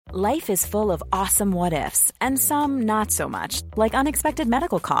Life is full of awesome what-ifs, and some not so much, like unexpected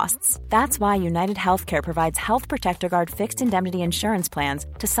medical costs. That's why United Healthcare provides Health Protector Guard fixed indemnity insurance plans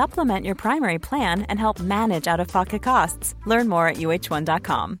to supplement your primary plan and help manage out-of-pocket costs. Learn more at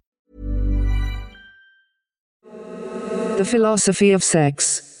uh1.com. The Philosophy of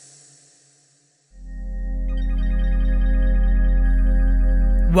Sex.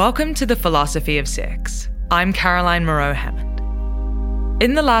 Welcome to The Philosophy of Sex. I'm Caroline Moreau-Hammond.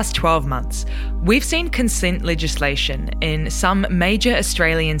 In the last 12 months, we've seen consent legislation in some major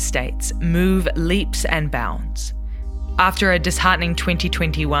Australian states move leaps and bounds. After a disheartening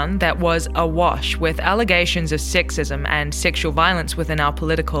 2021 that was awash with allegations of sexism and sexual violence within our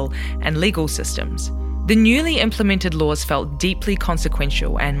political and legal systems, the newly implemented laws felt deeply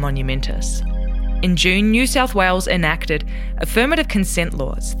consequential and monumentous. In June, New South Wales enacted affirmative consent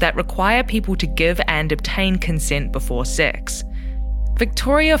laws that require people to give and obtain consent before sex.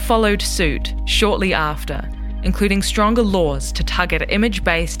 Victoria followed suit shortly after, including stronger laws to target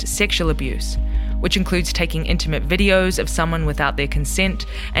image-based sexual abuse, which includes taking intimate videos of someone without their consent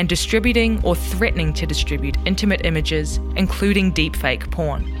and distributing or threatening to distribute intimate images, including deepfake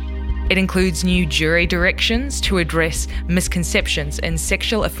porn. It includes new jury directions to address misconceptions in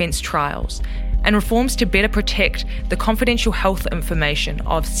sexual offence trials and reforms to better protect the confidential health information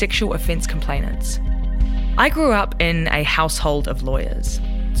of sexual offence complainants. I grew up in a household of lawyers,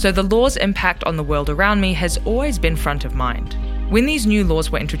 so the law's impact on the world around me has always been front of mind. When these new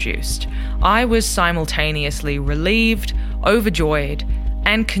laws were introduced, I was simultaneously relieved, overjoyed,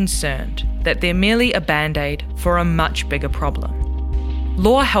 and concerned that they're merely a band-aid for a much bigger problem.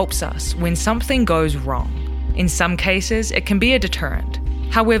 Law helps us when something goes wrong. In some cases, it can be a deterrent.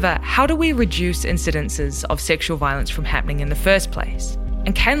 However, how do we reduce incidences of sexual violence from happening in the first place?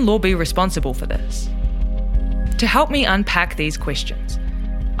 And can law be responsible for this? To help me unpack these questions,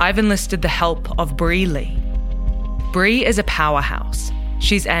 I've enlisted the help of Bri Lee. Bri is a powerhouse.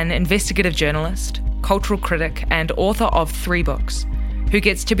 She's an investigative journalist, cultural critic, and author of 3 books, Who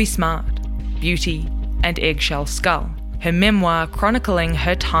Gets to Be Smart, Beauty, and Eggshell Skull, her memoir chronicling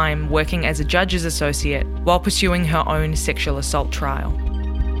her time working as a judge's associate while pursuing her own sexual assault trial.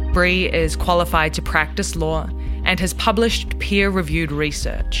 Bri is qualified to practice law and has published peer-reviewed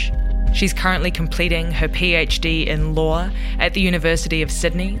research. She's currently completing her PhD in law at the University of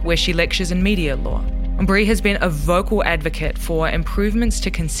Sydney, where she lectures in media law. Bri has been a vocal advocate for improvements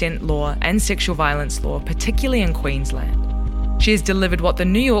to consent law and sexual violence law, particularly in Queensland. She has delivered what the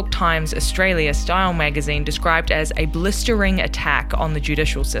New York Times Australia Style magazine described as a blistering attack on the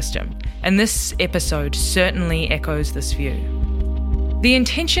judicial system, and this episode certainly echoes this view. The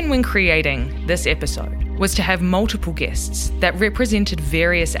intention when creating this episode was to have multiple guests that represented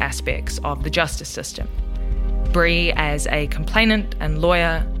various aspects of the justice system. Bri as a complainant and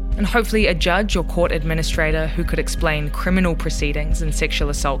lawyer, and hopefully a judge or court administrator who could explain criminal proceedings in sexual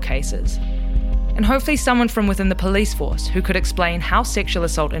assault cases. And hopefully someone from within the police force who could explain how sexual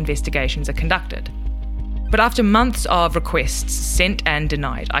assault investigations are conducted. But after months of requests sent and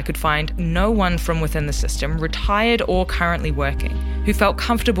denied, I could find no one from within the system, retired or currently working, who felt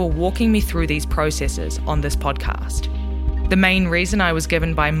comfortable walking me through these processes on this podcast. The main reason I was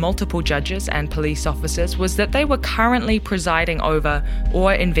given by multiple judges and police officers was that they were currently presiding over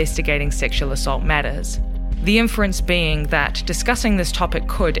or investigating sexual assault matters. The inference being that discussing this topic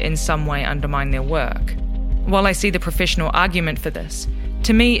could in some way undermine their work. While I see the professional argument for this,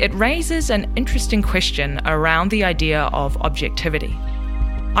 to me it raises an interesting question around the idea of objectivity.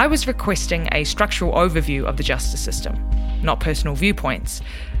 I was requesting a structural overview of the justice system, not personal viewpoints.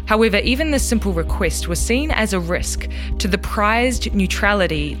 However, even this simple request was seen as a risk to the prized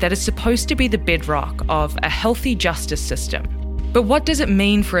neutrality that is supposed to be the bedrock of a healthy justice system. But what does it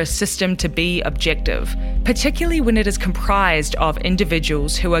mean for a system to be objective, particularly when it is comprised of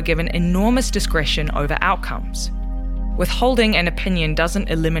individuals who are given enormous discretion over outcomes? Withholding an opinion doesn't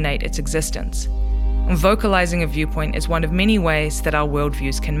eliminate its existence. Vocalizing a viewpoint is one of many ways that our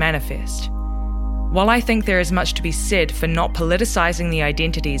worldviews can manifest. While I think there is much to be said for not politicizing the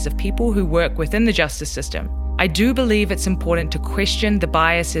identities of people who work within the justice system, I do believe it's important to question the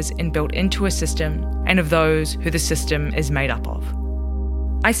biases inbuilt into a system and of those who the system is made up of.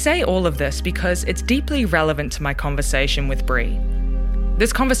 I say all of this because it's deeply relevant to my conversation with Bri.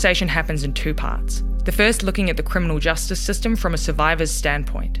 This conversation happens in 2 parts. The first looking at the criminal justice system from a survivor's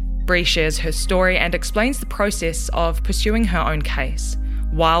standpoint. Bri shares her story and explains the process of pursuing her own case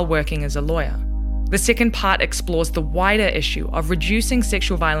while working as a lawyer. The second part explores the wider issue of reducing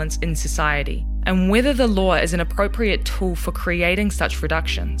sexual violence in society and whether the law is an appropriate tool for creating such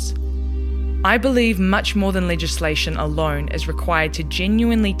reductions. I believe much more than legislation alone is required to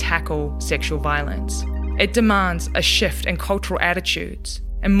genuinely tackle sexual violence. It demands a shift in cultural attitudes.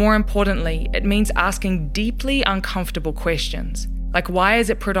 And more importantly, it means asking deeply uncomfortable questions, like why is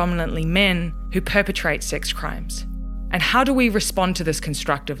it predominantly men who perpetrate sex crimes? And how do we respond to this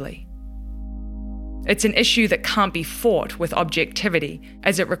constructively? It's an issue that can't be fought with objectivity,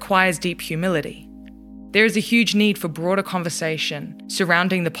 as it requires deep humility. There is a huge need for broader conversation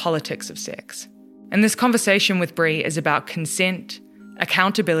surrounding the politics of sex. And this conversation with Bri is about consent,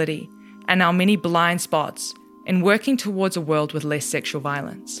 accountability, and our many blind spots in working towards a world with less sexual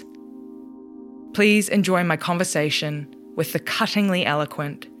violence. Please enjoy my conversation with the cuttingly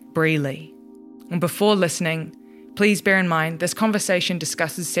eloquent Bri Lee. And before listening, please bear in mind this conversation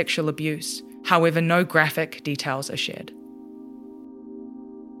discusses sexual abuse, however no graphic details are shared.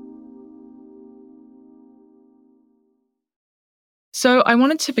 So I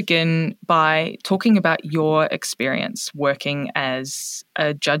wanted to begin by talking about your experience working as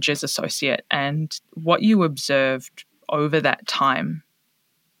a judge's associate and what you observed over that time.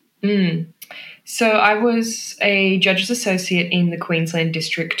 So I was a judge's associate in the Queensland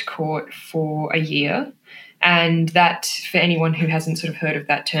District Court for a year. And that, for anyone who hasn't sort of heard of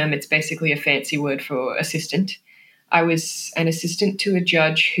that term, it's basically a fancy word for assistant. I was an assistant to a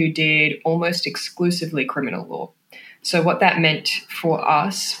judge who did almost exclusively criminal law. So what that meant for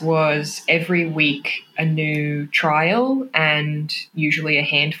us was every week a new trial and usually a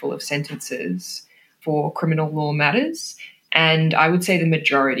handful of sentences for criminal law matters. And I would say the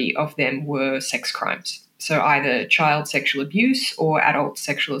majority of them were sex crimes. So either child sexual abuse or adult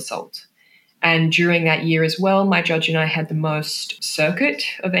sexual assault. And during that year as well, my judge and I had the most circuit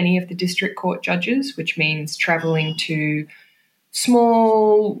of any of the district court judges, which means travelling to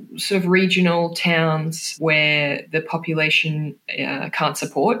small sort of regional towns where the population can't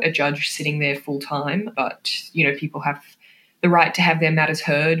support a judge sitting there full time, but, you know, people have the right to have their matters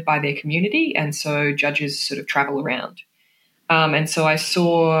heard by their community, and so judges sort of travel around. And so I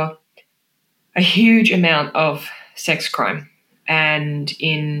saw a huge amount of sex crime and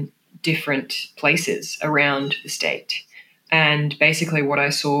in different places around the state. And basically what I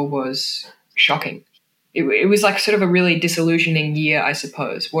saw was shocking. It was like sort of a really disillusioning year, I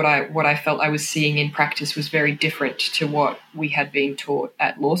suppose. What I felt I was seeing in practice was very different to what we had been taught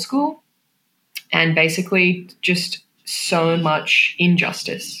at law school. And basically just so much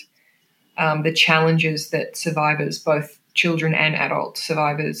injustice. The challenges that survivors, both children and adult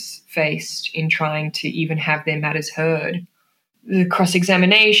survivors, faced in trying to even have their matters heard. The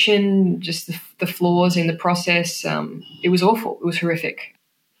cross-examination, just the flaws in the process. It was awful. It was horrific.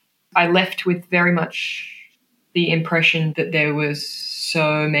 I left with very much the impression that there was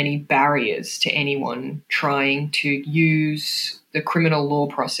so many barriers to anyone trying to use the criminal law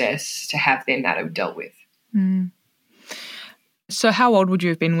process to have their matter dealt with. So how old would you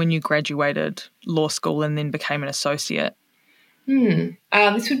have been when you graduated law school and then became an associate? This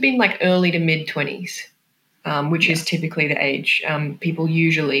would have been like early to mid-20s. Which is typically the age people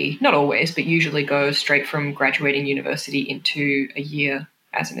usually, not always, but usually go straight from graduating university into a year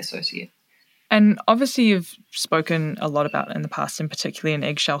as an associate. And obviously you've spoken a lot about in the past, and particularly in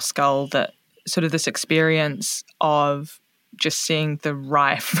Eggshell Skull, that sort of this experience of just seeing the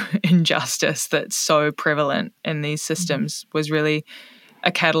rife injustice that's so prevalent in these systems was really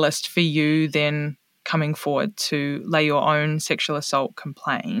a catalyst for you then coming forward to lay your own sexual assault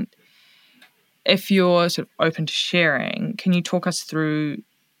complaint. If you're sort of open to sharing, can you talk us through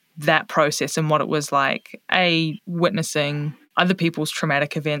that process and what it was like, witnessing other people's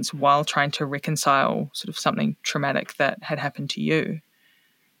traumatic events while trying to reconcile sort of something traumatic that had happened to you?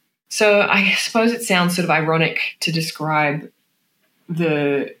 So I suppose it sounds sort of ironic to describe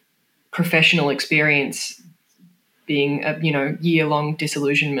the professional experience being a, year-long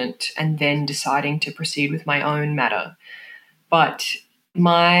disillusionment and then deciding to proceed with my own matter. But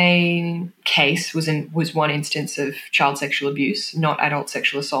my case was one instance of child sexual abuse, not adult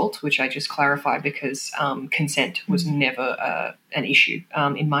sexual assault, which I just clarified because consent was never an issue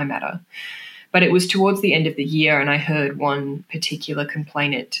in my matter. But it was towards the end of the year, and I heard one particular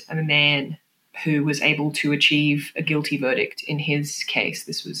complainant, a man who was able to achieve a guilty verdict in his case.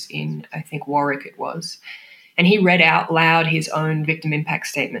 This was in, I think, Warwick it was. And he read out loud his own victim impact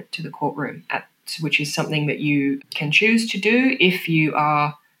statement to the courtroom, which is something that you can choose to do if you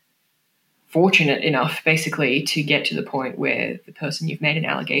are fortunate enough, basically, to get to the point where the person you've made an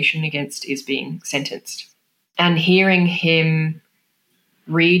allegation against is being sentenced. And hearing him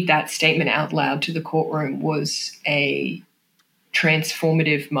read that statement out loud to the courtroom was a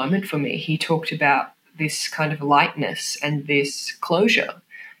transformative moment for me. He talked about this kind of lightness and this closure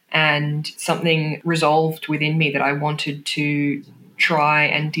and something resolved within me that I wanted to try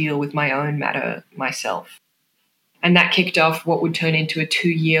and deal with my own matter myself. And that kicked off what would turn into a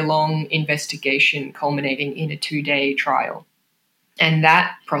 2-year-long investigation culminating in a 2-day trial. And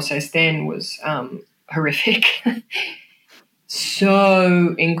that process then was horrific.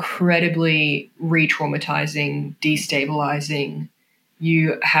 So incredibly re-traumatizing, destabilizing.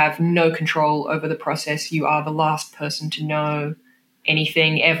 You have no control over the process. You are the last person to know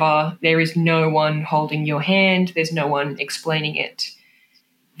anything ever. There is no one holding your hand. There's no one explaining it.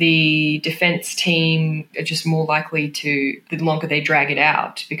 The defense team are just more likely to, the longer they drag it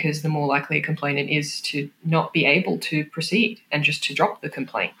out, because the more likely a complainant is to not be able to proceed and just to drop the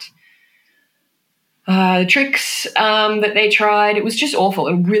complaint. The tricks that they tried, it was just awful,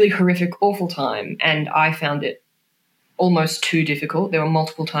 a really horrific, awful time. And I found it almost too difficult. There were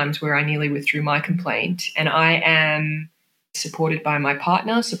multiple times where I nearly withdrew my complaint. And I am supported by my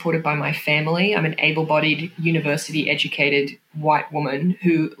partner, supported by my family. I'm an able-bodied, university-educated white woman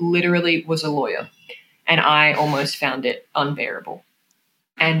who literally was a lawyer. And I almost found it unbearable.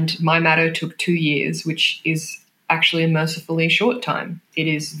 And my matter took 2 years, which is actually a mercifully short time. It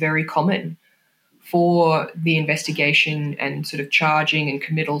is very common for the investigation and sort of charging and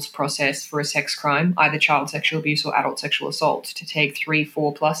committals process for a sex crime, either child sexual abuse or adult sexual assault, to take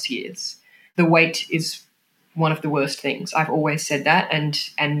 3-4+ years. The wait is one of the worst things. I've always said that,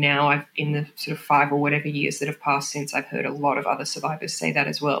 and now I've, in the sort of 5 or whatever years that have passed since, I've heard a lot of other survivors say that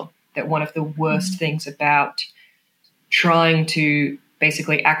as well, that one of the worst things about trying to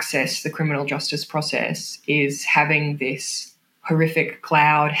basically access the criminal justice process is having this horrific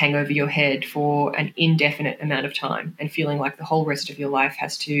cloud hang over your head for an indefinite amount of time and feeling like the whole rest of your life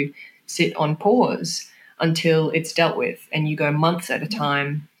has to sit on pause until it's dealt with. And you go months at a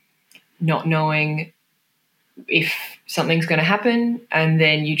time not knowing if something's going to happen, and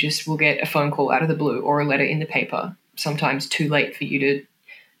then you just will get a phone call out of the blue or a letter in the paper, sometimes too late for you to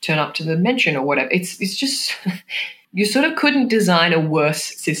turn up to the mention or whatever. It's just you sort of couldn't design a worse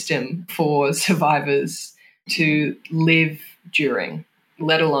system for survivors to live during,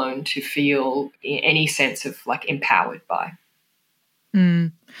 let alone to feel any sense of like empowered by.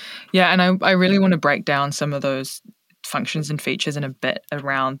 Yeah, and I really want to break down some of those functions and features in a bit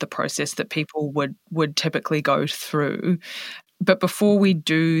around the process that people would typically go through. But before we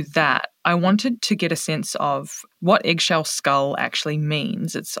do that, I wanted to get a sense of what eggshell skull actually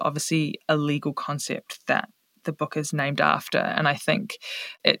means. It's obviously a legal concept that the book is named after, and I think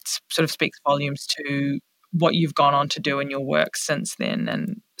it sort of speaks volumes to what you've gone on to do in your work since then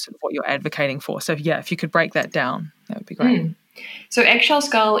and sort of what you're advocating for. So yeah, if you could break that down, that would be great. So eggshell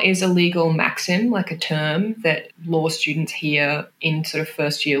skull is a legal maxim, like a term that law students hear in sort of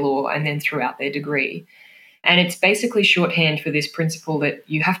first year law and then throughout their degree. And it's basically shorthand for this principle that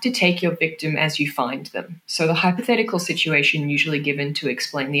you have to take your victim as you find them. So the hypothetical situation usually given to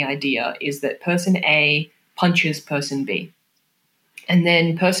explain the idea is that person A punches person B. And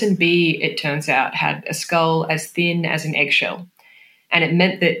then person B, it turns out, had a skull as thin as an eggshell. And it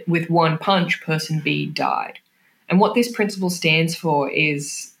meant that with one punch, person B died. And what this principle stands for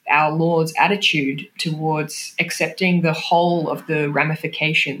is our law's attitude towards accepting the whole of the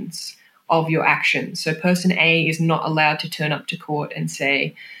ramifications of your actions. So person A is not allowed to turn up to court and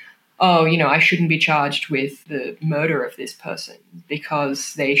say, oh, I shouldn't be charged with the murder of this person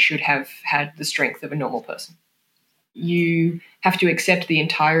because they should have had the strength of a normal person. You have to accept the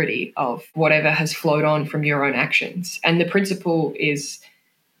entirety of whatever has flowed on from your own actions. And the principle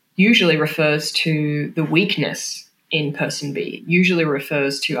usually refers to the weakness in person B, usually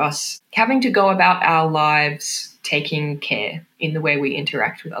refers to us having to go about our lives taking care in the way we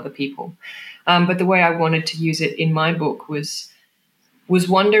interact with other people. But the way I wanted to use it in my book was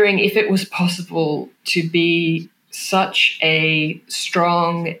wondering if it was possible to be such a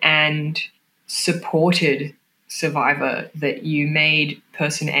strong and supported survivor that you made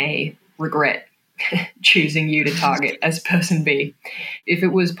person A regret choosing you to target as person B. If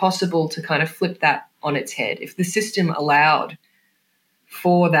it was possible to kind of flip that on its head, if the system allowed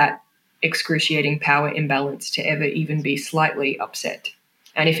for that excruciating power imbalance to ever even be slightly upset.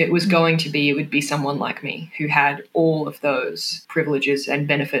 And if it was going to be, it would be someone like me who had all of those privileges and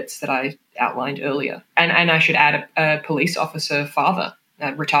benefits that I outlined earlier. And I should add a police officer father,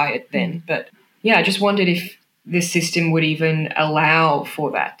 retired then. But yeah, I just wondered if this system would even allow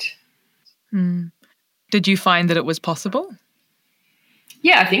for that. Did you find that it was possible?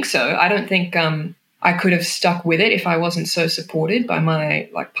 Yeah, I think so. I don't think I could have stuck with it if I wasn't so supported by my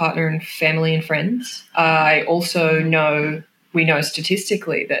partner and family and friends. I also know, we know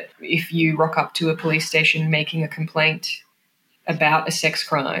statistically that if you rock up to a police station making a complaint about a sex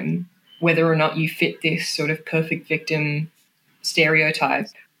crime, whether or not you fit this sort of perfect victim stereotype,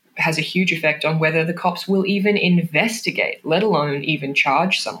 has a huge effect on whether the cops will even investigate, let alone even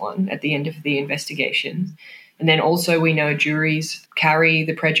charge someone at the end of the investigation. And then also we know juries carry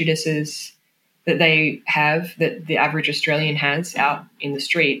the prejudices that they have, that the average Australian has out in the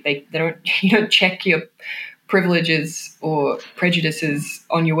street. They don't, you don't check your privileges or prejudices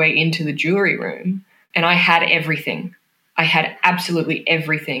on your way into the jury room. And I had everything. I had absolutely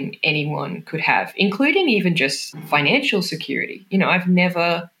everything anyone could have, including even just financial security. You know, I've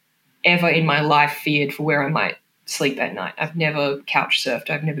never, ever in my life feared for where I might sleep at night. I've never couch surfed.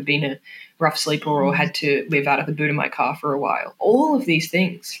 I've never been a rough sleeper or had to live out of the boot of my car for a while. All of these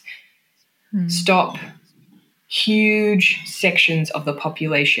things stop huge sections of the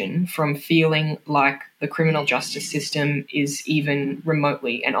population from feeling like the criminal justice system is even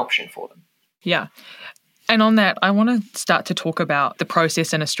remotely an option for them. Yeah. And on that, I want to start to talk about the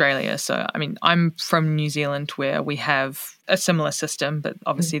process in Australia. So, I mean, I'm from New Zealand where we have a similar system, but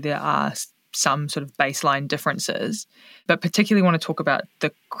obviously there are some sort of baseline differences. But particularly want to talk about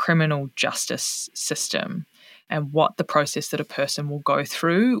the criminal justice system and what the process that a person will go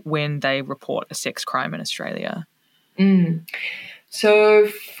through when they report a sex crime in Australia. So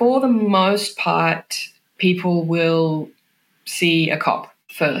for the most part, people will see a cop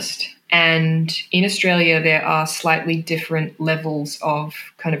first. And in Australia, there are slightly different levels of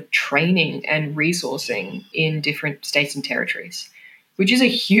kind of training and resourcing in different states and territories, which is a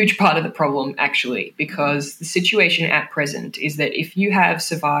huge part of the problem, actually, because the situation at present is that if you have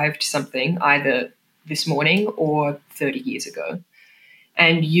survived something either this morning or 30 years ago,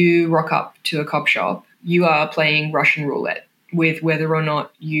 and you rock up to a cop shop, you are playing Russian roulette with whether or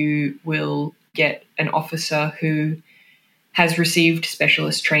not you will get an officer who has received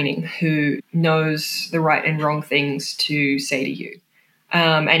specialist training, who knows the right and wrong things to say to you.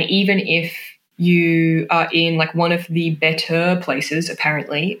 And even if you are in like one of the better places,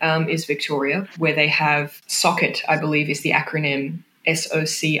 apparently, is Victoria, where they have SOCIT, I believe is the acronym,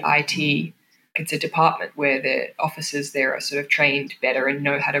 SOCIT. It's a department where the officers there are sort of trained better and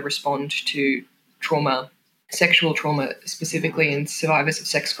know how to respond to trauma, sexual trauma specifically, and survivors of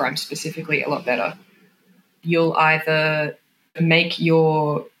sex crimes specifically a lot better. You'll either make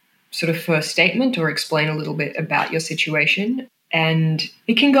your sort of first statement or explain a little bit about your situation, and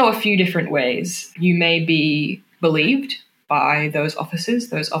it can go a few different ways. You may be believed by those officers.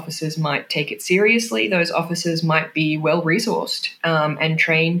 Those officers might take it seriously. Those officers might be well-resourced and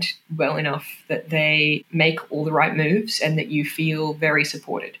trained well enough that they make all the right moves and that you feel very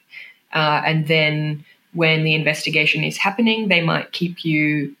supported. And then when the investigation is happening, they might keep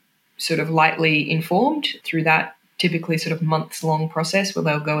you sort of lightly informed through that typically sort of months-long process where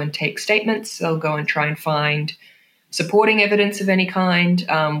they'll go and take statements. They'll go and try and find supporting evidence of any kind,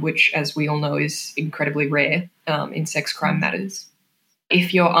 which, as we all know, is incredibly rare in sex crime matters.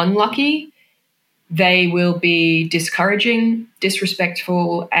 If you're unlucky, they will be discouraging,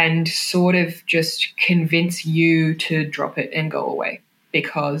 disrespectful, and sort of just convince you to drop it and go away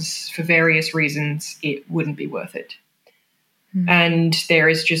because for various reasons it wouldn't be worth it. And there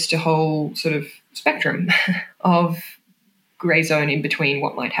is just a whole sort of spectrum of grey zone in between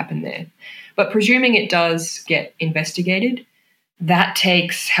what might happen there. But presuming it does get investigated, that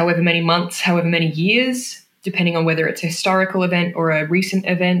takes however many months, however many years, depending on whether it's a historical event or a recent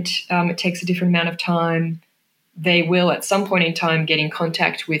event. It takes a different amount of time. They will at some point in time get in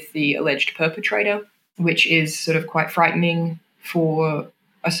contact with the alleged perpetrator, which is sort of quite frightening for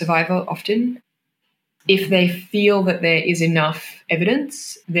a survivor often. If they feel that there is enough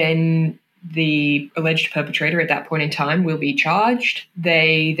evidence, then the alleged perpetrator at that point in time will be charged.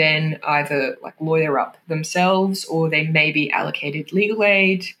 They then either like lawyer up themselves or they may be allocated legal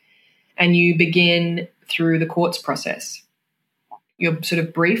aid, and you begin through the courts process. Your sort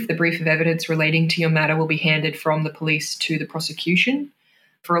of brief, the brief of evidence relating to your matter, will be handed from the police to the prosecution.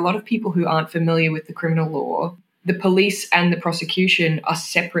 For a lot of people who aren't familiar with the criminal law, the police and the prosecution are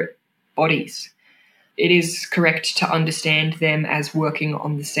separate bodies. It is correct to understand them as working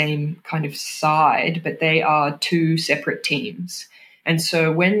on the same kind of side, but they are two separate teams. And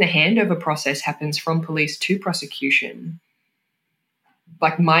so when the handover process happens from police to prosecution,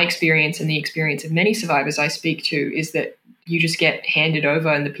 like my experience and the experience of many survivors I speak to is that you just get handed over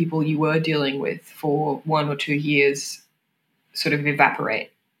and the people you were dealing with for 1 or 2 years sort of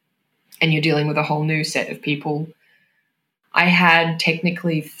evaporate. And you're dealing with a whole new set of people. I had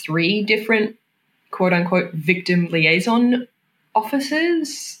technically 3 different quote-unquote victim liaison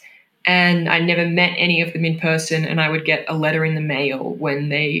officers, and I never met any of them in person, and I would get a letter in the mail when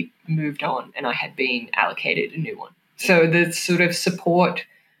they moved on and I had been allocated a new one. So the sort of support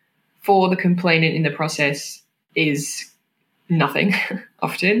for the complainant in the process is nothing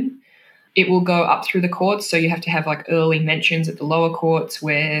often. It will go up through the courts, so you have to have like early mentions at the lower courts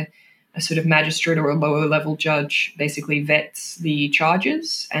where a sort of magistrate or a lower level judge basically vets the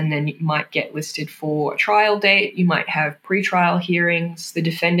charges, and then you might get listed for a trial date. You might have pre-trial hearings. The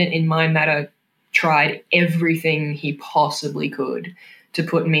defendant in my matter tried everything he possibly could to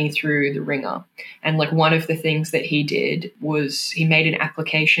put me through the ringer. And like one of the things that he did was he made an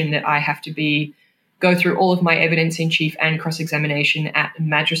application that I have to go through all of my evidence in chief and cross-examination at the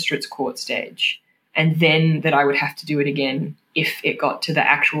magistrate's court stage, and then that I would have to do it again if it got to the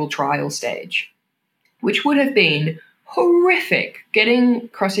actual trial stage, which would have been horrific. Getting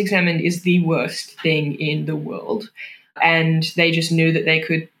cross-examined is the worst thing in the world, and they just knew that they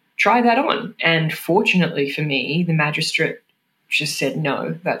could try that on. And fortunately for me, the magistrate just said,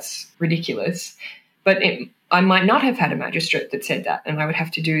 no, that's ridiculous. But I might not have had a magistrate that said that, and I would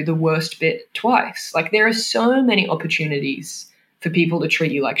have to do the worst bit twice. Like, there are so many opportunities for people to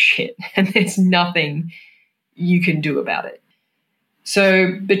treat you like shit, and there's nothing you can do about it.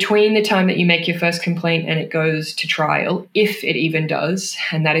 So between the time that you make your first complaint and it goes to trial, if it even does,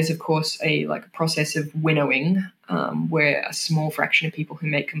 and that is, of course, a process of winnowing, where a small fraction of people who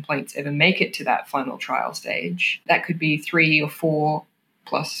make complaints ever make it to that final trial stage, that could be 3 or 4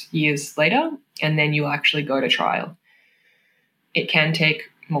 plus years later, and then you'll actually go to trial. It can take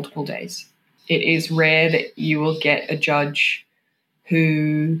multiple days. It is rare that you will get a judge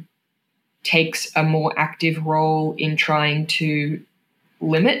who takes a more active role in trying to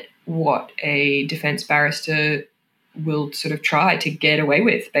limit what a defense barrister will sort of try to get away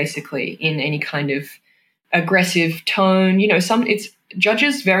with, basically, in any kind of aggressive tone.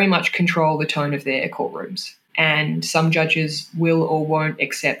 Judges very much control the tone of their courtrooms, and some judges will or won't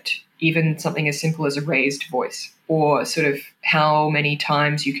accept even something as simple as a raised voice, or sort of how many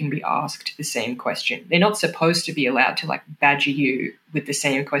times you can be asked the same question. They're not supposed to be allowed to badger you with the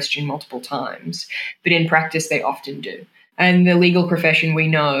same question multiple times, but in practice they often do. And the legal profession, we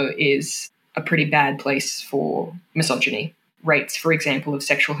know, is a pretty bad place for misogyny. Rates, for example, of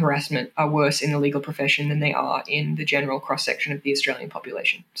sexual harassment are worse in the legal profession than they are in the general cross-section of the Australian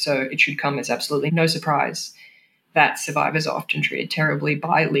population. So it should come as absolutely no surprise that survivors are often treated terribly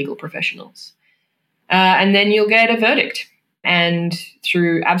by legal professionals. And then you'll get a verdict. And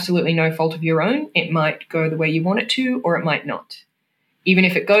through absolutely no fault of your own, it might go the way you want it to, or it might not. Even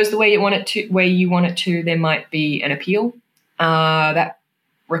if it goes the way you want it to, there might be an appeal. That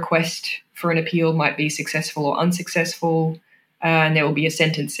request for an appeal might be successful or unsuccessful, and there will be a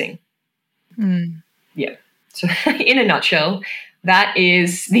sentencing. Yeah. So in a nutshell, that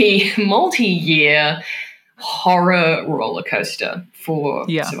is the multi-year horror roller coaster for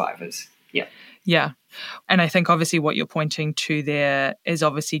survivors. Yeah. Yeah. And I think obviously what you're pointing to there is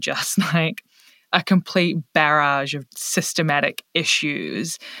obviously just like a complete barrage of systematic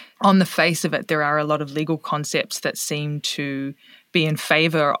issues. On the face of it, there are a lot of legal concepts that seem to be in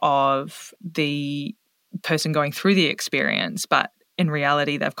favor of the person going through the experience, but in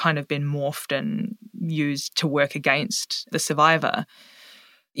reality, they've kind of been morphed and used to work against the survivor.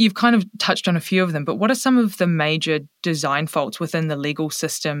 You've kind of touched on a few of them, but what are some of the major design faults within the legal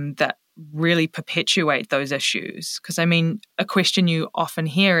system that really perpetuate those issues? Because, I mean, a question you often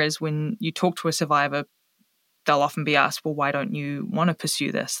hear is when you talk to a survivor, they'll often be asked, well, why don't you want to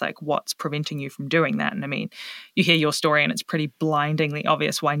pursue this? Like, what's preventing you from doing that? And I mean, you hear your story and it's pretty blindingly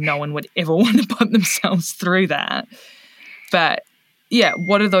obvious why no one would ever want to put themselves through that. But yeah,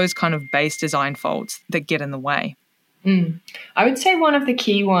 what are those kind of base design faults that get in the way? I would say one of the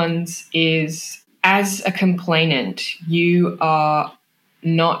key ones is, as a complainant, you are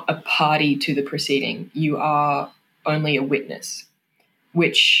not a party to the proceeding. You are only a witness,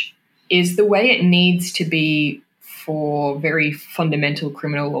 which is the way it needs to be for very fundamental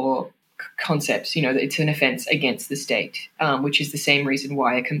criminal law concepts. You know, it's an offence against the state, which is the same reason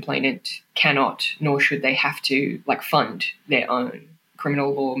why a complainant cannot, nor should they have to, fund their own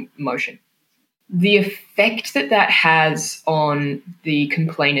criminal law motion. The effect that has on the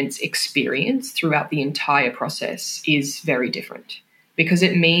complainant's experience throughout the entire process is very different, because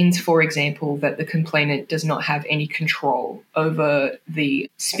it means, for example, that the complainant does not have any control over the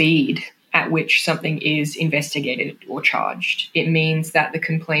speed at which something is investigated or charged. It means that the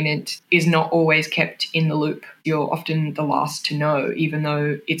complainant is not always kept in the loop. You're often the last to know, even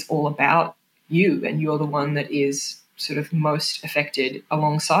though it's all about you and you're the one that is sort of most affected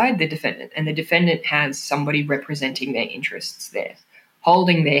alongside the defendant. And the defendant has somebody representing their interests there,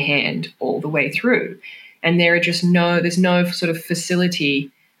 holding their hand all the way through. And there's no sort of facility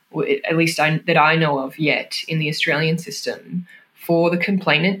at least that I know of yet in the Australian system, for the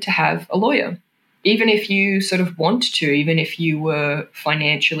complainant to have a lawyer, even if you sort of want to, even if you were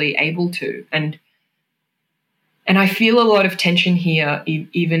financially able to. And I feel a lot of tension here,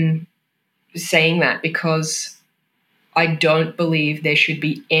 even saying that, because I don't believe there should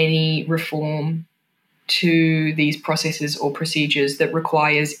be any reform to these processes or procedures that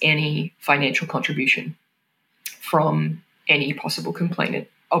requires any financial contribution from any possible complainant,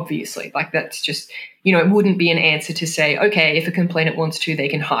 obviously. Like, that's just, it wouldn't be an answer to say, okay, if a complainant wants to, they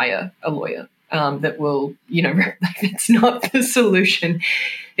can hire a lawyer that will, that's not the solution.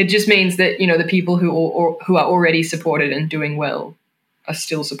 It just means that, the people who are already supported and doing well are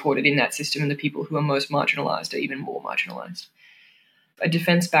still supported in that system, and the people who are most marginalised are even more marginalised. A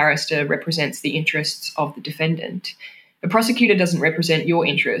defence barrister represents the interests of the defendant. A prosecutor doesn't represent your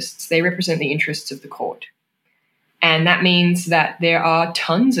interests. They represent the interests of the court. And that means that there are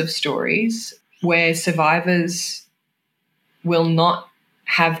tons of stories where survivors will not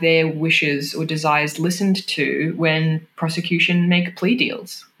have their wishes or desires listened to when prosecution make plea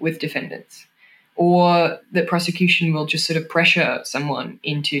deals with defendants, or the prosecution will just sort of pressure someone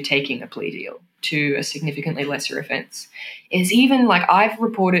into taking a plea deal to a significantly lesser offence. It's even like I've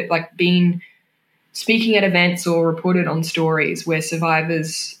reported, like been speaking at events or reported on stories where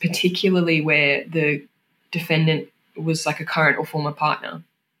survivors, particularly where the defendant was like a current or former partner,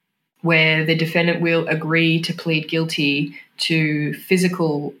 where the defendant will agree to plead guilty to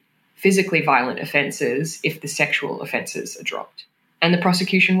physically violent offences if the sexual offences are dropped. And the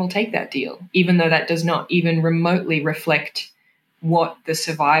prosecution will take that deal, even though that does not even remotely reflect what the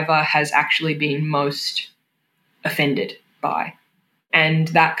survivor has actually been most offended by. And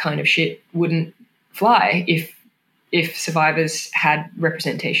that kind of shit wouldn't fly if survivors had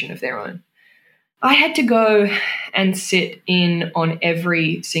representation of their own. I had to go and sit in on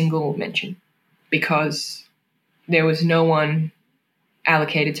every single mention because there was no one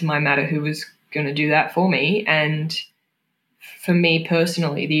allocated to my matter who was going to do that for me. And for me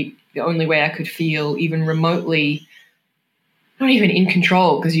personally, the only way I could feel even remotely, not even in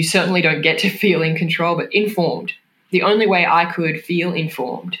control, because you certainly don't get to feel in control, but informed. The only way I could feel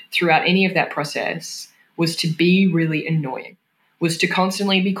informed throughout any of that process was to be really annoying, was to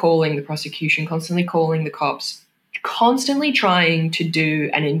constantly be calling the prosecution, constantly calling the cops, constantly trying to do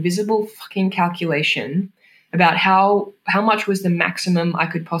an invisible fucking calculation about how much was the maximum I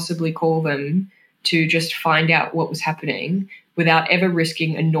could possibly call them to just find out what was happening without ever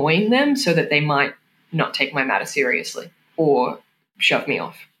risking annoying them so that they might not take my matter seriously or shove me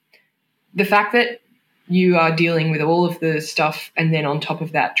off. The fact that you are dealing with all of the stuff and then on top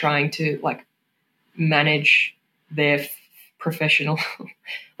of that trying to like manage their professional,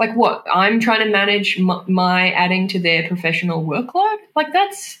 like what? I'm trying to manage my adding to their professional workload?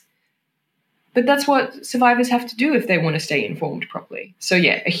 But that's what survivors have to do if they want to stay informed properly. So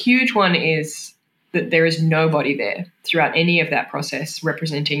yeah, a huge one is that there is nobody there throughout any of that process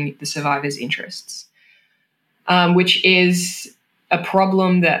representing the survivors' interests, which is a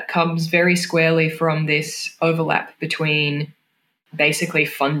problem that comes very squarely from this overlap between basically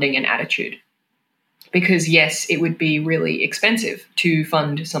funding and attitude. Because yes, it would be really expensive to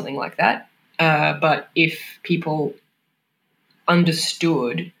fund something like that, but if people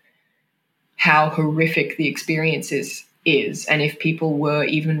understood how horrific the experience is, and if people were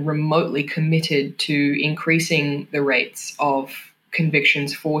even remotely committed to increasing the rates of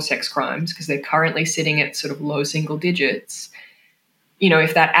convictions for sex crimes, because they're currently sitting at sort of low single digits,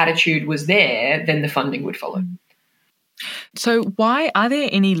 if that attitude was there, then the funding would follow. So why are there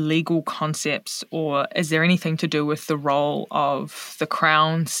any legal concepts, or is there anything to do with the role of the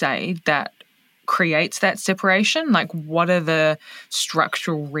Crown, say, that creates that separation? Like, what are the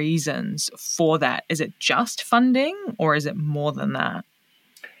structural reasons for that? Is it just funding, or is it more than that?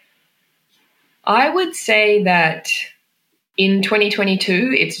 I would say that in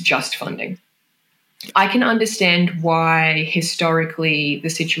 2022, it's just funding. I can understand why historically the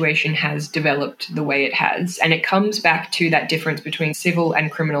situation has developed the way it has, and it comes back to that difference between civil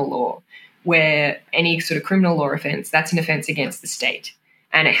and criminal law, where any sort of criminal law offence, that's an offence against the state,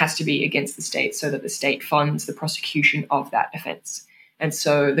 and it has to be against the state so that the state funds the prosecution of that offence. And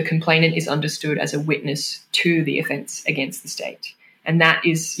so the complainant is understood as a witness to the offence against the state. And that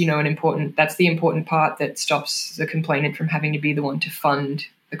is, that's the important part that stops the complainant from having to be the one to fund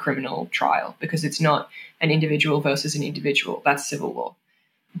the criminal trial, because it's not an individual versus an individual. That's civil law.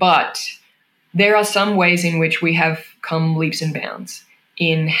 But there are some ways in which we have come leaps and bounds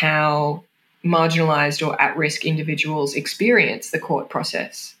in how marginalised or at-risk individuals experience the court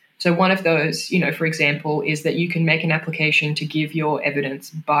process. So one of those, for example, is that you can make an application to give your evidence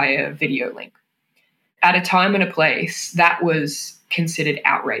via video link. At a time and a place, that was considered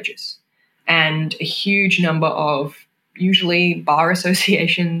outrageous. And a huge number of, usually bar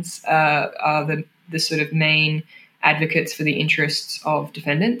associations are the sort of main advocates for the interests of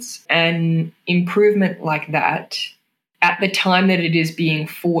defendants. An improvement like that, at the time that it is being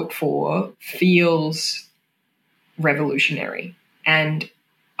fought for, feels revolutionary. And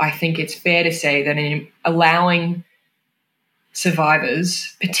I think it's fair to say that in allowing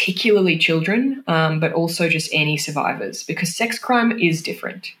survivors, particularly children, but also just any survivors, because sex crime is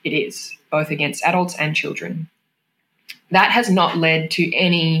different. It is, both against adults and children. That has not led to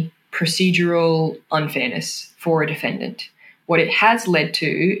any procedural unfairness for a defendant. What it has led to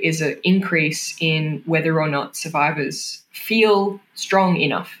is an increase in whether or not survivors feel strong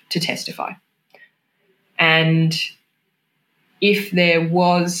enough to testify. And if there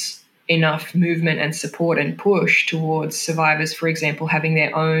was enough movement and support and push towards survivors, for example, having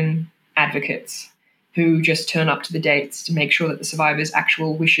their own advocates who just turn up to the dates to make sure that the survivor's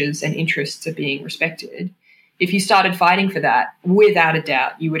actual wishes and interests are being respected, if you started fighting for that, without a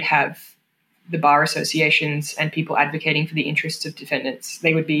doubt, you would have the bar associations and people advocating for the interests of defendants.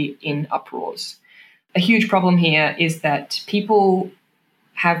 They would be in uproars. A huge problem here is that people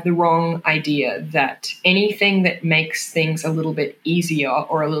have the wrong idea that anything that makes things a little bit easier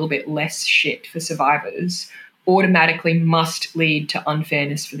or a little bit less shit for survivors automatically must lead to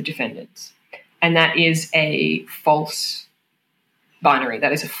unfairness for the defendants. And that is a false binary.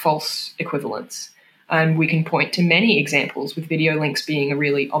 That is a false equivalence. And we can point to many examples, with video links being a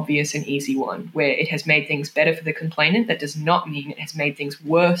really obvious and easy one, where it has made things better for the complainant. That does not mean it has made things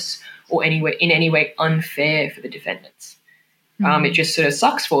worse or in any way unfair for the defendants. It just sort of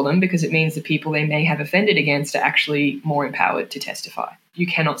sucks for them because it means the people they may have offended against are actually more empowered to testify. You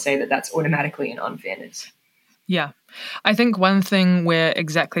cannot say that that's automatically an unfairness. Yeah. I think one thing where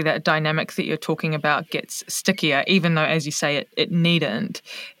exactly that dynamic that you're talking about gets stickier, even though, as you say, it needn't,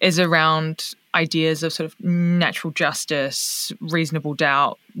 is around ideas of sort of natural justice, reasonable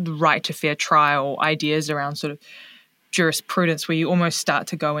doubt, right to fair trial, ideas around sort of jurisprudence, where you almost start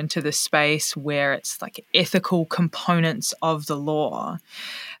to go into the space where it's like ethical components of the law.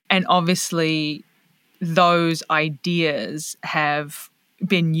 And obviously those ideas have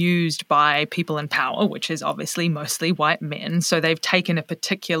been used by people in power, which is obviously mostly white men. So they've taken a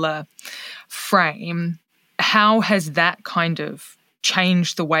particular frame. How has that kind of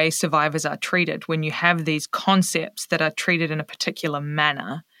changed the way survivors are treated when you have these concepts that are treated in a particular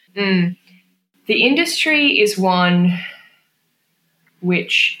manner? The industry is one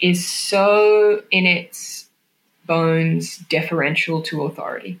which is so in its bones deferential to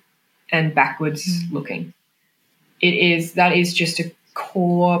authority and backwards looking. That is just a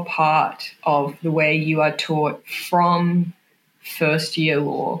core part of the way you are taught from first year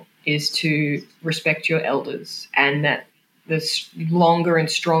law, is to respect your elders, and that the longer and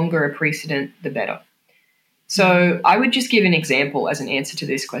stronger a precedent, the better. So I would just give an example as an answer to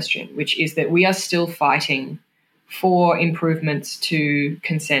this question, which is that we are still fighting for improvements to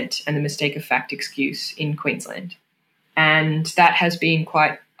consent and the mistake of fact excuse in Queensland. And that has been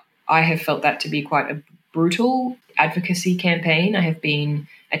I have felt that to be quite a brutal advocacy campaign. I have been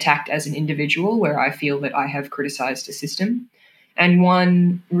attacked as an individual where I feel that I have criticised a system. And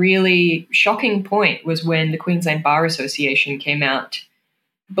one really shocking point was when the Queensland Bar Association came out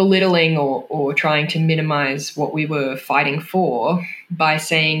belittling or trying to minimise what we were fighting for by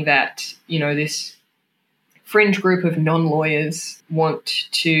saying that, this fringe group of non-lawyers want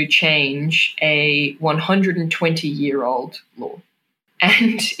to change a 120-year-old law.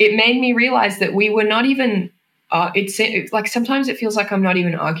 And it made me realise that we were not even it's like sometimes it feels like I'm not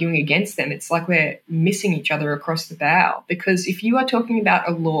even arguing against them. It's like we're missing each other across the bow. Because if you are talking about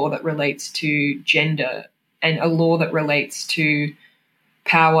a law that relates to gender and a law that relates to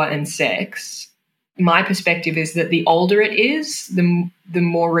power and sex, my perspective is that the older it is, the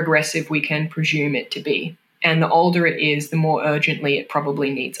more regressive we can presume it to be. And the older it is, the more urgently it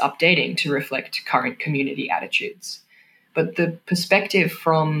probably needs updating to reflect current community attitudes. But the perspective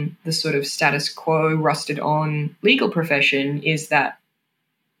from the sort of status quo, rusted-on legal profession is that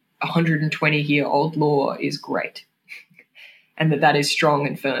a 120-year-old law is great and that is strong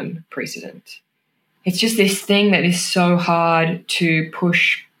and firm precedent. It's just this thing that is so hard to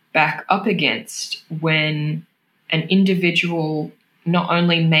push back up against when an individual not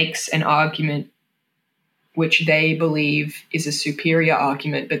only makes an argument which they believe is a superior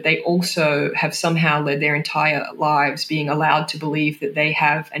argument, but they also have somehow led their entire lives being allowed to believe that they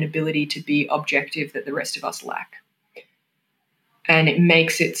have an ability to be objective that the rest of us lack. And it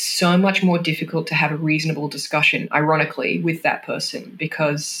makes it so much more difficult to have a reasonable discussion, ironically, with that person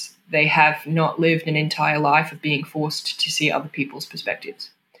because they have not lived an entire life of being forced to see other people's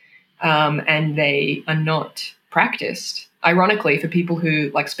perspectives. And they are not practiced. Ironically, for people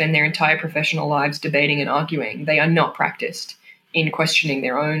who spend their entire professional lives debating and arguing, they are not practiced in questioning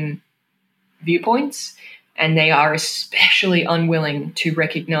their own viewpoints, and they are especially unwilling to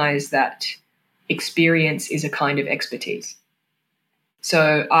recognize that experience is a kind of expertise.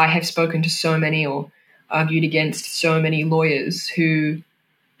 So I have spoken to so many or argued against so many lawyers who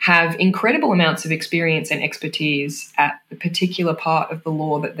have incredible amounts of experience and expertise at the particular part of the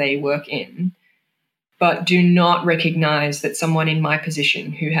law that they work in, but do not recognize that someone in my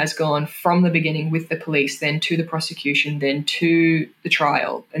position who has gone from the beginning with the police, then to the prosecution, then to the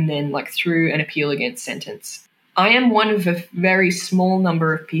trial, and then through an appeal against sentence. I am one of a very small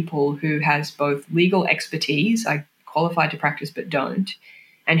number of people who has both legal expertise, I qualified to practice but don't,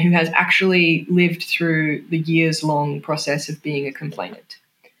 and who has actually lived through the years-long process of being a complainant.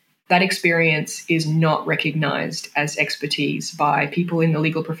 That experience is not recognized as expertise by people in the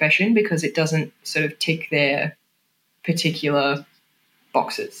legal profession because it doesn't sort of tick their particular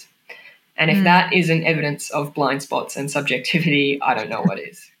boxes. And if that isn't evidence of blind spots and subjectivity, I don't know what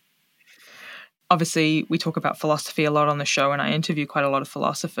is. Obviously, we talk about philosophy a lot on the show, and I interview quite a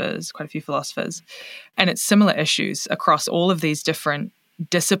few philosophers. And it's similar issues across all of these different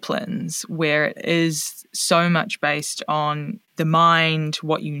disciplines where it is so much based on the mind,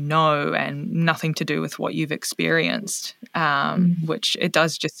 what you know, and nothing to do with what you've experienced, which it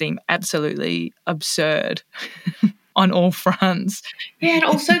does just seem absolutely absurd on all fronts. Yeah, and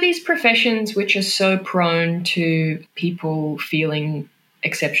also these professions which are so prone to people feeling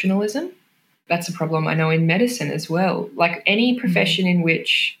exceptionalism. That's a problem I know in medicine as well. Any profession in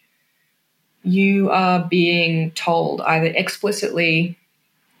which you are being told either explicitly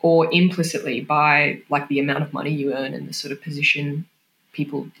or implicitly by the amount of money you earn and the sort of position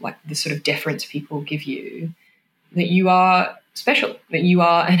people, the sort of deference people give you, that you are special, that you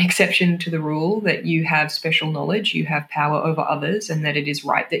are an exception to the rule, that you have special knowledge, you have power over others, and that it is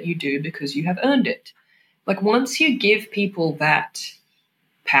right that you do because you have earned it. Once you give people that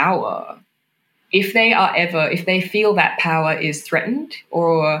power, if they feel that power is threatened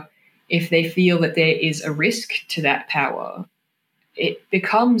or if they feel that there is a risk to that power, it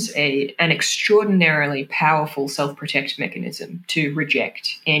becomes an extraordinarily powerful self-protect mechanism to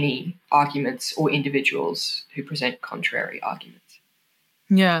reject any arguments or individuals who present contrary arguments.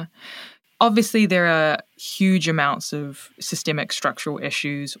 Yeah. Obviously, there are huge amounts of systemic structural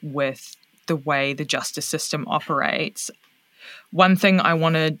issues with the way the justice system operates. One thing I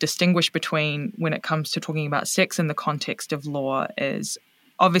want to distinguish between when it comes to talking about sex in the context of law is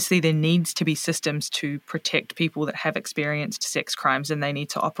obviously there needs to be systems to protect people that have experienced sex crimes and they need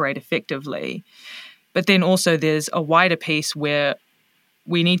to operate effectively. But then also there's a wider piece where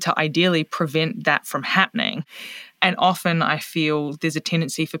we need to ideally prevent that from happening. And often I feel there's a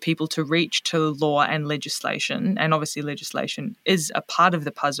tendency for people to reach to law and legislation, and obviously legislation is a part of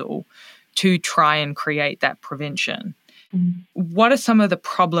the puzzle, to try and create that prevention. What are some of the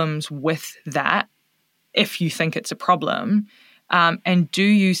problems with that, if you think it's a problem? And do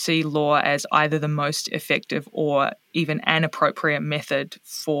you see law as either the most effective or even an appropriate method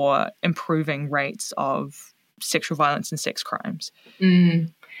for improving rates of sexual violence and sex crimes?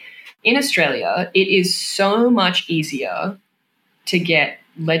 In Australia, it is so much easier to get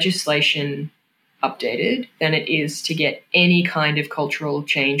legislation updated than it is to get any kind of cultural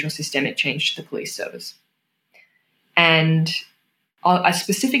change or systemic change to the police service. And a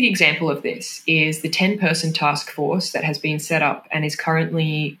specific example of this is the 10-person task force that has been set up and is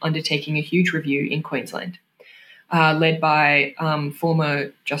currently undertaking a huge review in Queensland, led by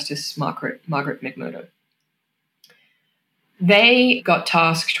former Justice Margaret McMurdo. They got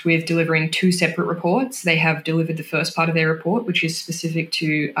tasked with delivering two separate reports. They have delivered the first part of their report, which is specific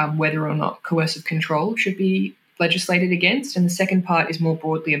to whether or not coercive control should be legislated against, and the second part is more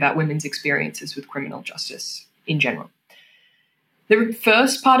broadly about women's experiences with criminal justice in general. The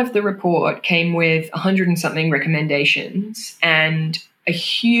first part of the report came with 100 and something recommendations, and a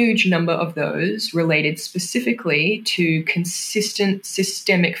huge number of those related specifically to consistent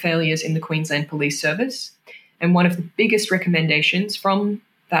systemic failures in the Queensland Police Service. And one of the biggest recommendations from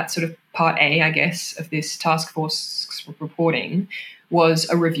that sort of part A, I guess, of this task force reporting was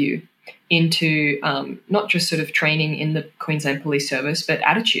a review into not just sort of training in the Queensland Police Service, but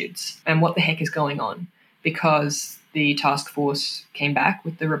attitudes and what the heck is going on. Because the task force came back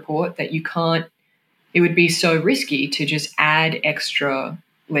with the report that it would be so risky to just add extra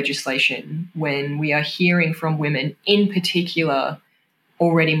legislation when we are hearing from women, in particular,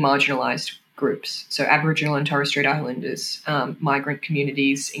 already marginalised groups, so Aboriginal and Torres Strait Islanders, migrant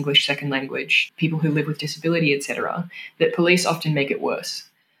communities, English second language, people who live with disability, etc., that police often make it worse.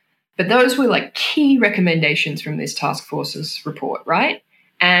 But those were like key recommendations from this task force's report, right?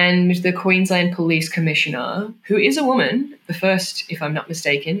 And the Queensland Police Commissioner, who is a woman, the first, if I'm not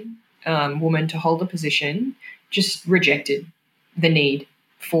mistaken, woman to hold a position, just rejected the need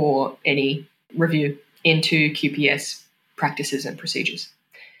for any review into QPS practices and procedures.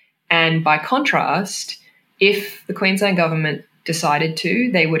 And by contrast, if the Queensland government decided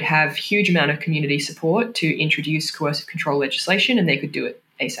to, they would have huge amount of community support to introduce coercive control legislation, and they could do it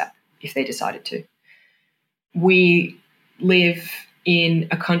ASAP if they decided to. We live in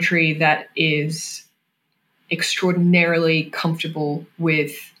a country that is extraordinarily comfortable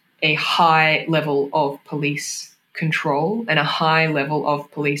with a high level of police control and a high level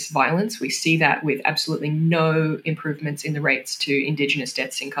of police violence. We see that with absolutely no improvements in the rates to Indigenous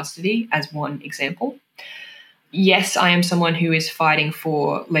deaths in custody, as one example. Yes, I am someone who is fighting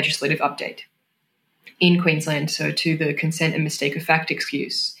for legislative update in Queensland, so to the consent and mistake of fact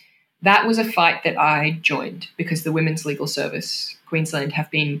excuse. That was a fight that I joined because the Women's Legal Service, Queensland,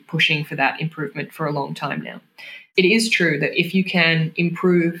 have been pushing for that improvement for a long time now. It is true that if you can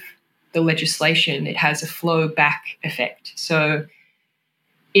improve the legislation, it has a flow back effect. So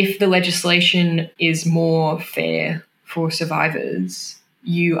if the legislation is more fair for survivors,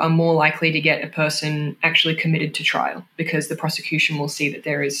 you are more likely to get a person actually committed to trial because the prosecution will see that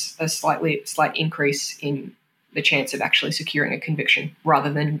there is a slight increase in the chance of actually securing a conviction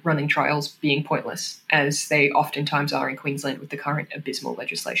rather than running trials being pointless, as they oftentimes are in Queensland with the current abysmal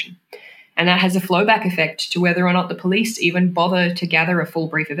legislation. And that has a flowback effect to whether or not the police even bother to gather a full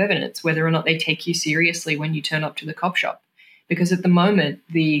brief of evidence, whether or not they take you seriously when you turn up to the cop shop. Because at the moment,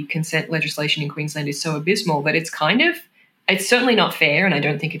 the consent legislation in Queensland is so abysmal that it's certainly not fair, and I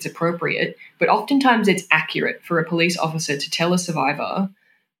don't think it's appropriate, but oftentimes it's accurate for a police officer to tell a survivor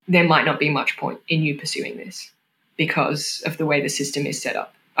there might not be much point in you pursuing this because of the way the system is set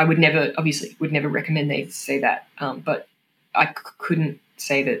up. I would never recommend they say that, but I couldn't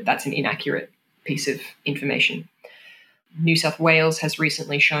say that that's an inaccurate piece of information. New South Wales has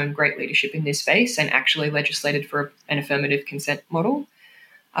recently shown great leadership in this space and actually legislated for an affirmative consent model.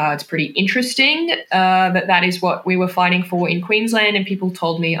 It's pretty interesting that is what we were fighting for in Queensland, and people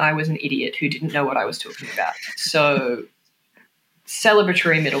told me I was an idiot who didn't know what I was talking about. So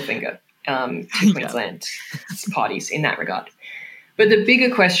celebratory middle finger to Queensland parties in that regard. But the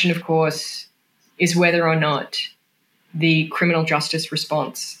bigger question, of course, is whether or not the criminal justice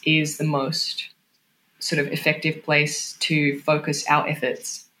response is the most sort of effective place to focus our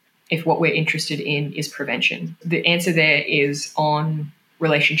efforts if what we're interested in is prevention. The answer there is on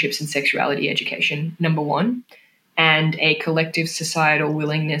relationships and sexuality education, number one, and a collective societal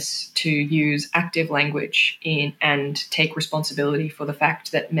willingness to use active language and take responsibility for the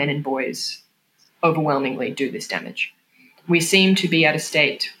fact that men and boys overwhelmingly do this damage. We seem to be at a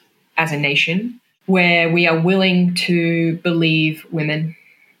state as a nation where we are willing to believe women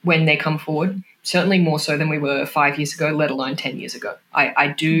when they come forward, certainly more so than we were 5 years ago, let alone 10 years ago. I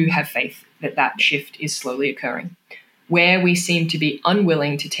do have faith that that shift is slowly occurring. Where we seem to be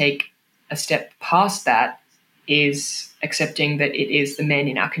unwilling to take a step past that is accepting that it is the men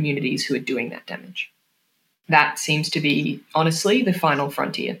in our communities who are doing that damage. That seems to be, honestly, the final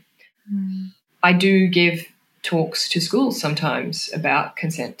frontier. I do give talks to schools sometimes about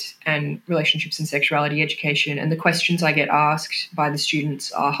consent and relationships and sexuality education, and the questions I get asked by the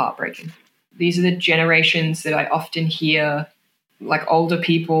students are heartbreaking. These are the generations that I often hear, like older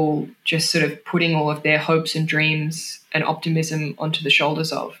people just sort of putting all of their hopes and dreams and optimism onto the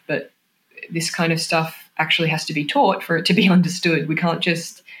shoulders of. But this kind of stuff actually has to be taught for it to be understood. We can't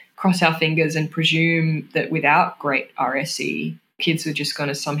just cross our fingers and presume that without great RSE, kids are just going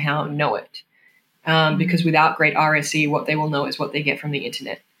to somehow know it. Because without great RSE, what they will know is what they get from the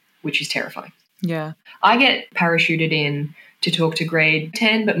internet, which is terrifying. Yeah. I get parachuted in to talk to grade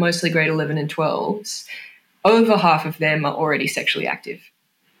 10, but mostly grade 11 and 12s. Over half of them are already sexually active.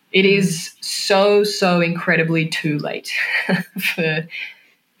 It is so incredibly too late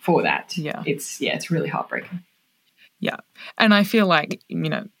for that. Yeah. It's really heartbreaking. Yeah. And I feel like,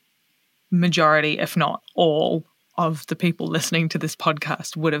 majority, if not all, of the people listening to this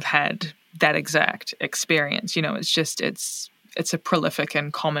podcast would have had that exact experience. It's a prolific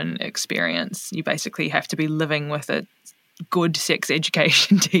and common experience. You basically have to be living with a good sex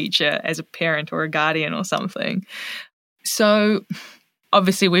education teacher as a parent or a guardian or something. So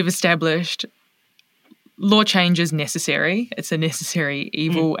obviously we've established law change is necessary. It's a necessary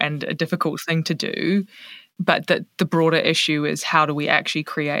evil and a difficult thing to do. But the broader issue is, how do we actually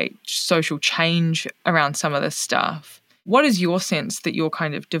create social change around some of this stuff? What is your sense that you're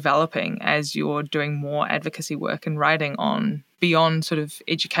kind of developing as you're doing more advocacy work and writing on beyond sort of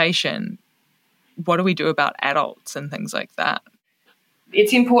education? What do we do about adults and things like that?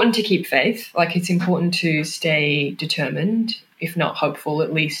 It's important to keep faith. Like, it's important to stay determined, if not hopeful,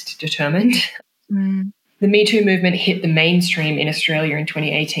 at least determined. The Me Too movement hit the mainstream in Australia in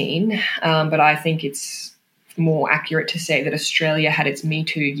 2018, but I think it's more accurate to say that Australia had its Me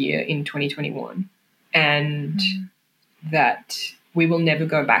Too year in 2021, and that we will never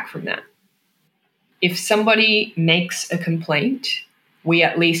go back from that. If somebody makes a complaint, we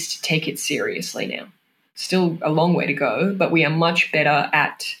at least take it seriously now. Still a long way to go, but we are much better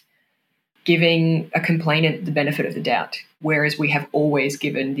at giving a complainant the benefit of the doubt, whereas we have always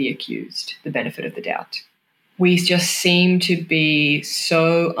given the accused the benefit of the doubt. We just seem to be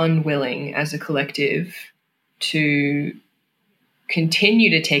so unwilling as a collective to continue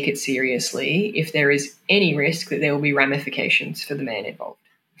to take it seriously if there is any risk that there will be ramifications for the man involved.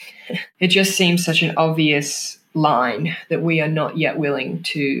 It just seems such an obvious line that we are not yet willing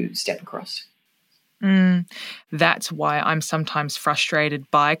to step across. That's why I'm sometimes frustrated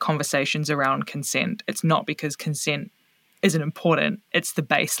by conversations around consent. It's not because consent isn't important. It's the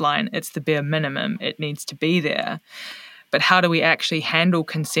baseline. It's the bare minimum. It needs to be there. But how do we actually handle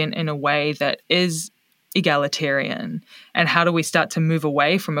consent in a way that is egalitarian? And how do we start to move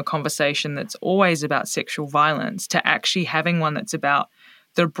away from a conversation that's always about sexual violence to actually having one that's about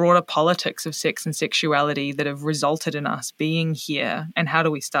the broader politics of sex and sexuality that have resulted in us being here? And how do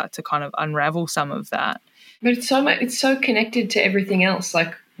we start to kind of unravel some of that? But it's so connected to everything else.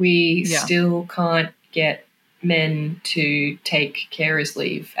 Like, we still can't get men to take carers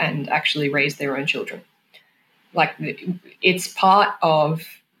leave and actually raise their own children. Like, it's part of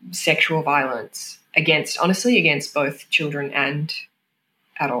sexual violence against both children and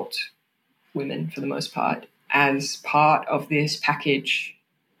adult women, for the most part, as part of this package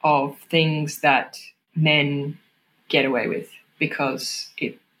of things that men get away with because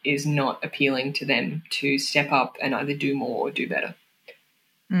it is not appealing to them to step up and either do more or do better.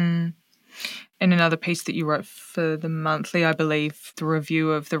 In another piece that you wrote for The Monthly, I believe, the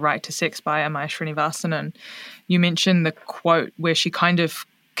review of The Right to Sex by Amaya Srinivasanan, you mentioned the quote where she kind of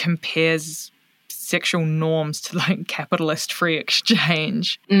compares sexual norms to like capitalist free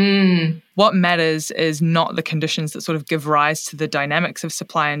exchange. What matters is not the conditions that sort of give rise to the dynamics of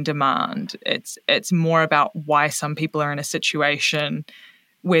supply and demand. It's more about why some people are in a situation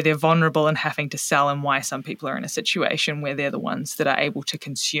where they're vulnerable and having to sell, and why some people are in a situation where they're the ones that are able to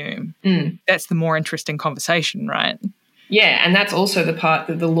consume. That's the more interesting conversation, right? Yeah, and that's also the part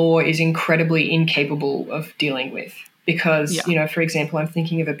that the law is incredibly incapable of dealing with. Because, for example, I'm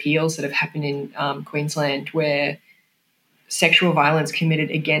thinking of appeals that have happened in Queensland where sexual violence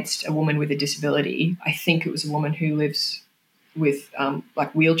committed against a woman with a disability, I think it was a woman who lives with a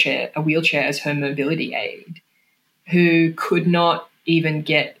wheelchair as her mobility aid, who could not even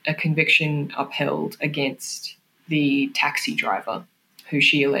get a conviction upheld against the taxi driver who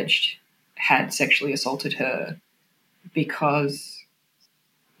she alleged had sexually assaulted her, because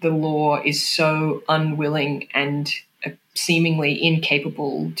the law is so unwilling and seemingly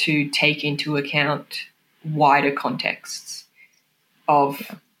incapable to take into account wider contexts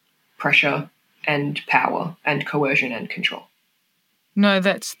of pressure and power and coercion and control. No,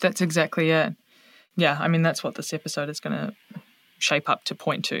 that's exactly it. Yeah, I mean, that's what this episode is going to shape up to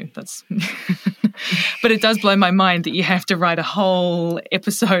point to. That's but it does blow my mind that you have to write a whole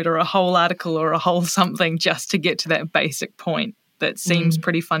episode or a whole article or a whole something just to get to that basic point that seems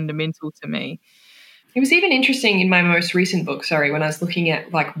pretty fundamental to me. It was even interesting in my most recent book, when I was looking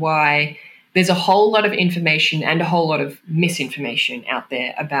at like why there's a whole lot of information and a whole lot of misinformation out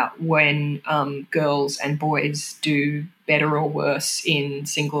there about when girls and boys do better or worse in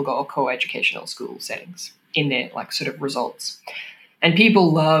single or co-educational school settings in their like sort of results. And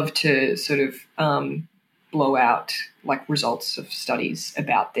people love to sort of blow out like results of studies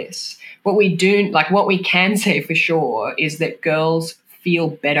about this. What we can say for sure is that girls feel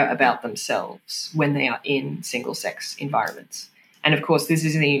better about themselves when they are in single-sex environments. And, of course,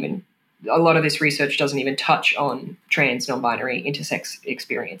 a lot of this research doesn't even touch on trans, non-binary, intersex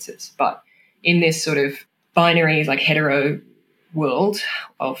experiences. But in this sort of binary, like hetero world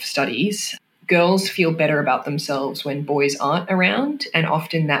of studies, girls feel better about themselves when boys aren't around, and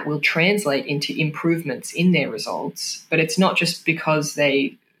often that will translate into improvements in their results. But it's not just because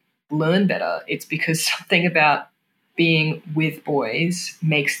they learn better. It's because something about being with boys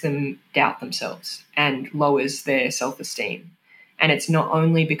makes them doubt themselves and lowers their self-esteem. And it's not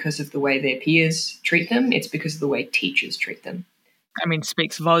only because of the way their peers treat them, it's because of the way teachers treat them. I mean,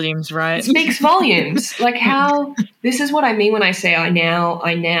 speaks volumes, right? It speaks volumes. Like how, this is what I mean when I say I now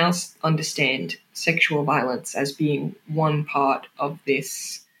understand sexual violence as being one part of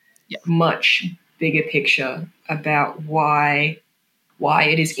this much bigger picture about why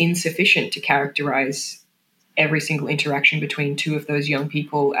it is insufficient to characterize every single interaction between two of those young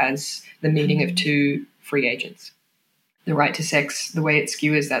people as the meeting of two free agents. The right to sex, the way it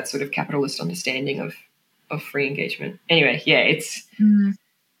skewers that sort of capitalist understanding of free engagement. Anyway, yeah, it's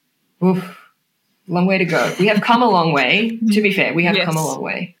long way to go. We have come a long way. To be fair, we have come a long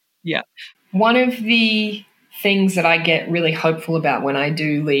way. Yeah. One of the things that I get really hopeful about when I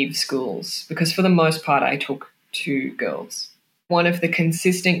do leave schools, because for the most part I talk to girls, one of the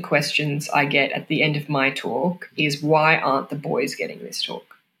consistent questions I get at the end of my talk is, why aren't the boys getting this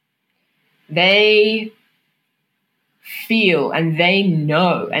talk? They feel and they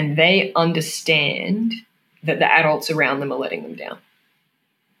know and they understand that the adults around them are letting them down.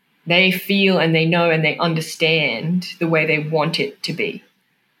 They feel and they know and they understand the way they want it to be.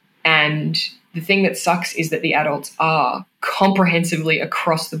 And the thing that sucks is that the adults are comprehensively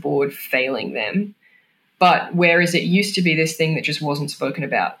across the board failing them. But whereas it used to be this thing that just wasn't spoken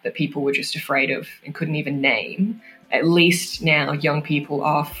about, that people were just afraid of and couldn't even name, at least now young people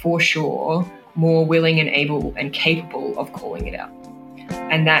are for sure more willing and able and capable of calling it out.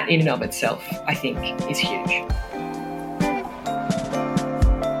 And that in and of itself, I think, is huge.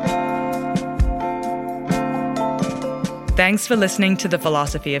 Thanks for listening to The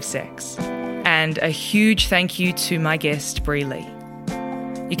Philosophy of Sex. And a huge thank you to my guest, Bri Lee.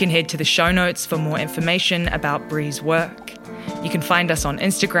 You can head to the show notes for more information about Bri's work. You can find us on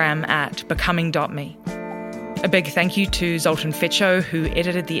Instagram at becoming.me. A big thank you to Zoltan Fitcho, who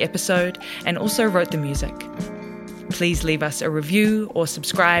edited the episode and also wrote the music. Please leave us a review or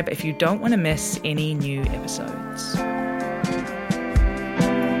subscribe if you don't want to miss any new episodes.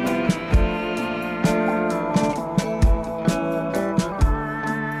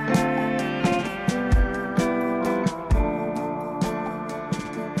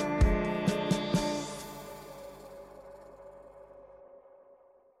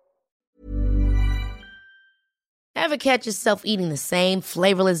 Ever catch yourself eating the same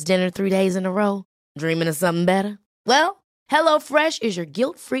flavorless dinner 3 days in a row? Dreaming of something better? Well, HelloFresh is your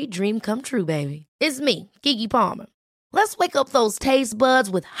guilt-free dream come true, baby. It's me, Keke Palmer. Let's wake up those taste buds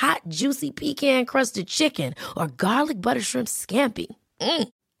with hot, juicy pecan-crusted chicken or garlic butter shrimp scampi.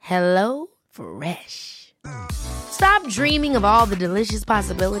 Hello Fresh. Stop dreaming of all the delicious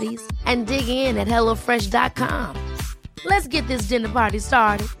possibilities and dig in at HelloFresh.com. Let's get this dinner party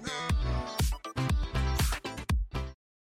started.